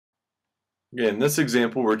Okay, in this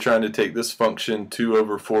example, we're trying to take this function 2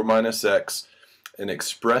 over 4 minus x and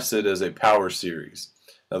express it as a power series.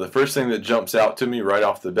 Now, the first thing that jumps out to me right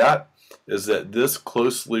off the bat is that this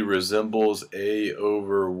closely resembles a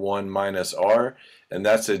over 1 minus r, and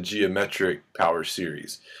that's a geometric power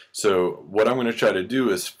series. So what I'm going to try to do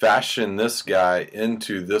is fashion this guy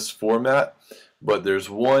into this format, but there's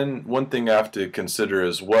one thing I have to consider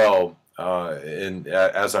as well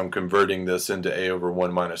as I'm converting this into a over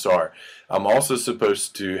 1 minus r. I'm also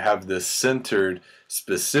supposed to have this centered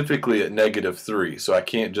specifically at -3, so I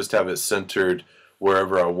can't just have it centered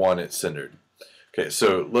wherever I want it centered. Okay,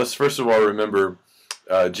 so let's first of all remember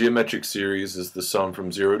geometric series is the sum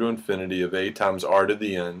from 0 to infinity of a times r to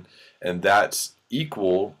the n, and that's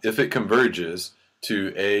equal, if it converges,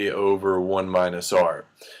 to a over 1 minus r.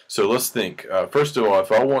 So let's think. First of all,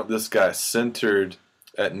 if I want this guy centered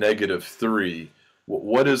at -3,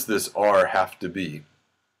 what does this r have to be?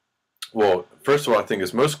 Well, first of all, I think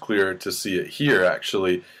it's most clear to see it here,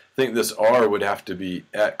 actually. I think this r would have to be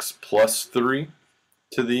x plus 3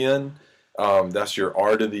 to the n. That's your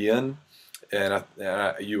r to the n. And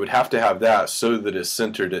you would have to have that so that it's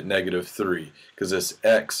centered at -3, because it's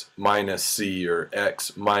x minus c or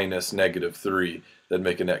x minus -3 that'd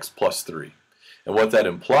make an x plus 3. And what that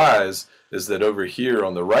implies is that over here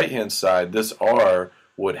on the right hand side, this r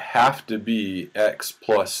would have to be x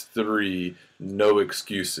plus 3, no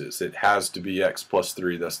excuses. It has to be x plus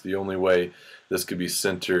 3. That's the only way this could be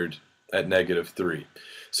centered at -3.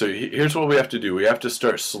 So here's what we have to do. We have to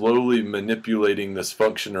start slowly manipulating this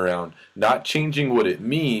function around, not changing what it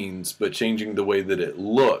means, but changing the way that it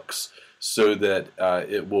looks so that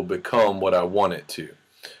it will become what I want it to.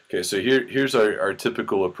 Okay, so here's our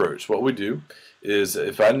typical approach. What we do is,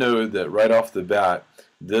 if I know that right off the bat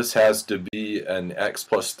this has to be an x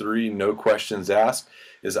plus 3, no questions asked,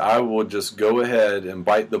 is I will just go ahead and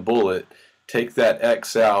bite the bullet, take that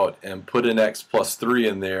x out and put an x plus 3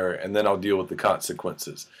 in there, and then I'll deal with the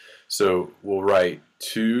consequences. So we'll write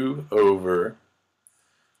 2 over,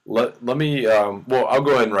 well, I'll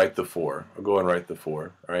go ahead and write the 4. I'll go ahead and write the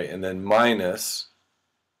 4, all right, and then minus,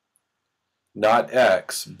 not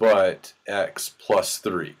x, but x plus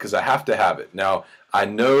 3, because I have to have it. Now, I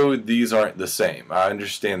know these aren't the same. I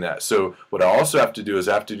understand that. So what I also have to do is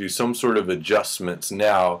I have to do some sort of adjustments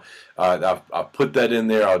now. I'll put that in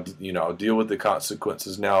there. I'll deal with the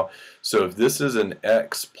consequences now. So if this is an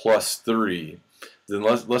x plus 3, then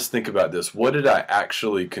let's think about this. What did I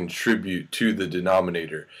actually contribute to the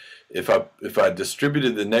denominator? If I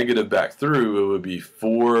distributed the negative back through, it would be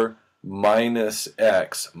 4 minus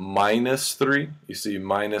x minus 3. You see,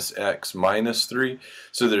 minus x minus 3.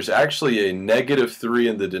 So there's actually a -3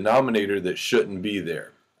 in the denominator that shouldn't be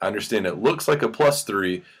there. I understand it looks like a plus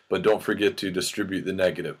 3, but don't forget to distribute the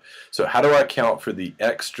negative. So how do I account for the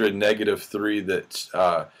extra -3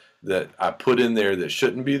 that I put in there that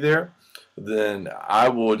shouldn't be there? Then I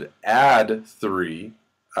would add 3.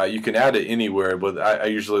 You can add it anywhere, but I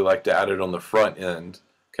usually like to add it on the front end.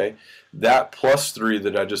 Okay, that plus 3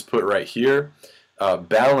 that I just put right here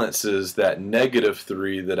balances that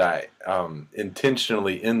 -3 that I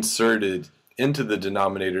intentionally inserted into the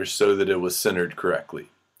denominator so that it was centered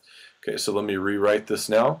correctly. Okay, so let me rewrite this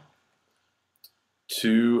now.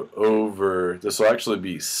 2 over, this will actually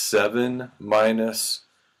be 7 minus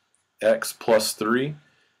x plus 3.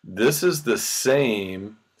 This is the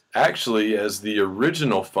same actually as the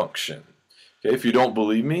original function. Okay, if you don't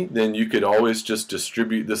believe me, then you could always just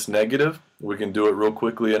distribute this negative. We can do it real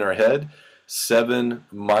quickly in our head. 7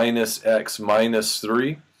 minus x minus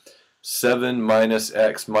 3. 7 minus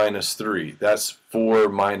x minus 3. That's 4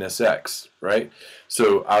 minus x, right?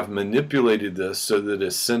 So I've manipulated this so that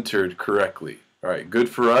it's centered correctly. All right, good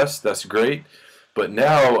for us. That's great. But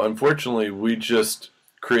now, unfortunately, we just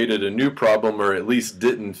created a new problem, or at least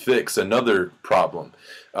didn't fix another problem.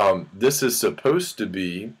 This is supposed to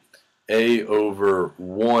be a over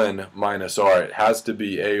 1 minus r. It has to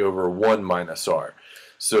be a over 1 minus r.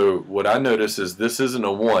 So what I notice is this isn't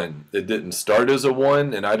a 1. It didn't start as a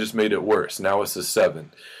 1, and I just made it worse. Now it's a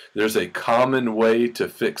 7. There's a common way to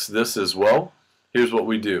fix this as well. Here's what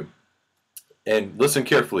we do. And listen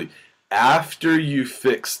carefully. After you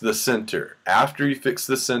fix the center,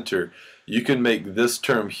 you can make this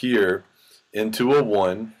term here into a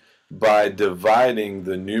 1 by dividing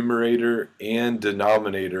the numerator and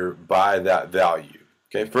denominator by that value.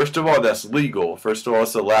 Okay, first of all, that's legal. First of all,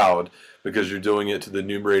 it's allowed because you're doing it to the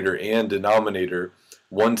numerator and denominator.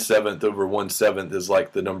 1/7 over 1/7 is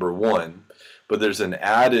like the number 1, but there's an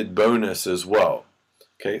added bonus as well.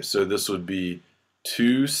 Okay, so this would be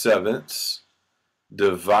 2/7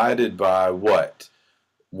 divided by what?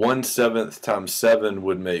 1/7 times 7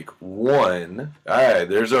 would make 1. Alright,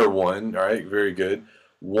 there's our 1. Alright, very good.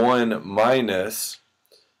 1 minus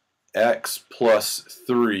x plus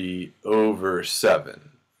 3 over 7.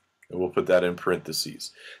 And we'll put that in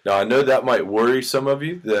parentheses. Now I know that might worry some of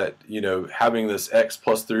you that, having this x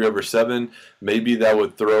plus 3 over 7, maybe that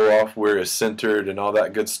would throw off where it's centered and all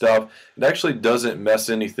that good stuff. It actually doesn't mess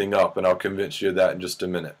anything up, and I'll convince you of that in just a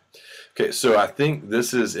minute. Okay, so I think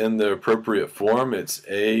this is in the appropriate form. It's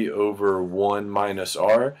a over 1 minus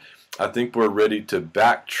r. I think we're ready to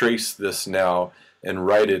back trace this now and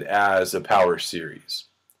write it as a power series.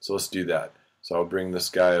 So let's do that. So I'll bring this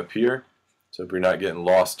guy up here. So if you're not getting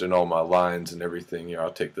lost in all my lines and everything here,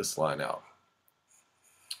 I'll take this line out.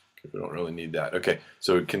 Okay, we don't really need that. Okay,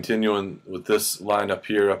 so continuing with this line up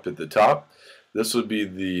here up at the top, this would be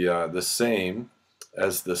the same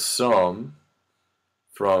as the sum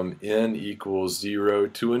from n equals 0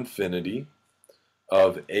 to infinity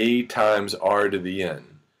of a times r to the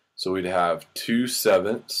n. So we'd have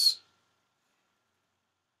 2/7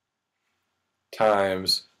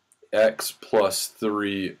 times x plus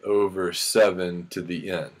 3 over 7 to the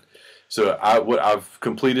n. So I've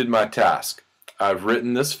completed my task. I've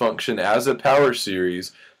written this function as a power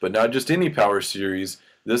series, but not just any power series.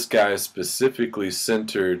 This guy is specifically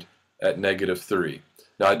centered at -3.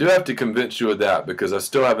 Now I do have to convince you of that because I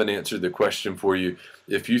still haven't answered the question for you.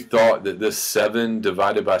 If you thought that this 7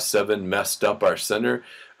 divided by 7 messed up our center,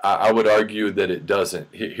 I would argue that it doesn't.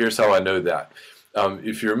 Here's how I know that.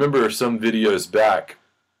 If you remember some videos back,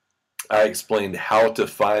 I explained how to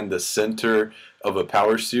find the center of a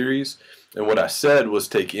power series, and what I said was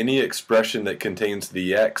take any expression that contains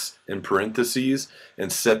the x in parentheses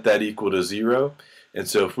and set that equal to 0. And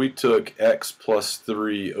so if we took x plus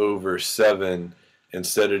 3 over 7 and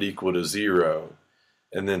set it equal to 0,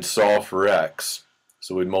 and then solve for x,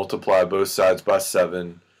 so we'd multiply both sides by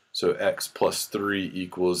 7, so x plus 3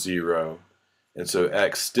 equals 0, and so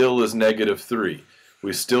x still is -3.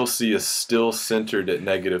 We still see it's still centered at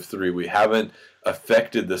 -3. We haven't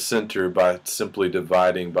affected the center by simply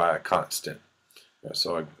dividing by a constant.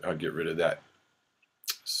 So I'll get rid of that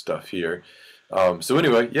stuff here. So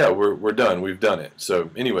anyway, yeah, we're done. We've done it. So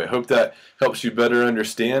anyway, hope that helps you better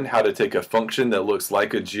understand how to take a function that looks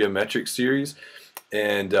like a geometric series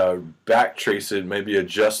and backtrace it, maybe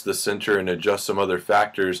adjust the center and adjust some other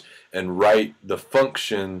factors and write the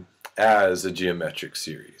function as a geometric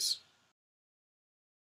series.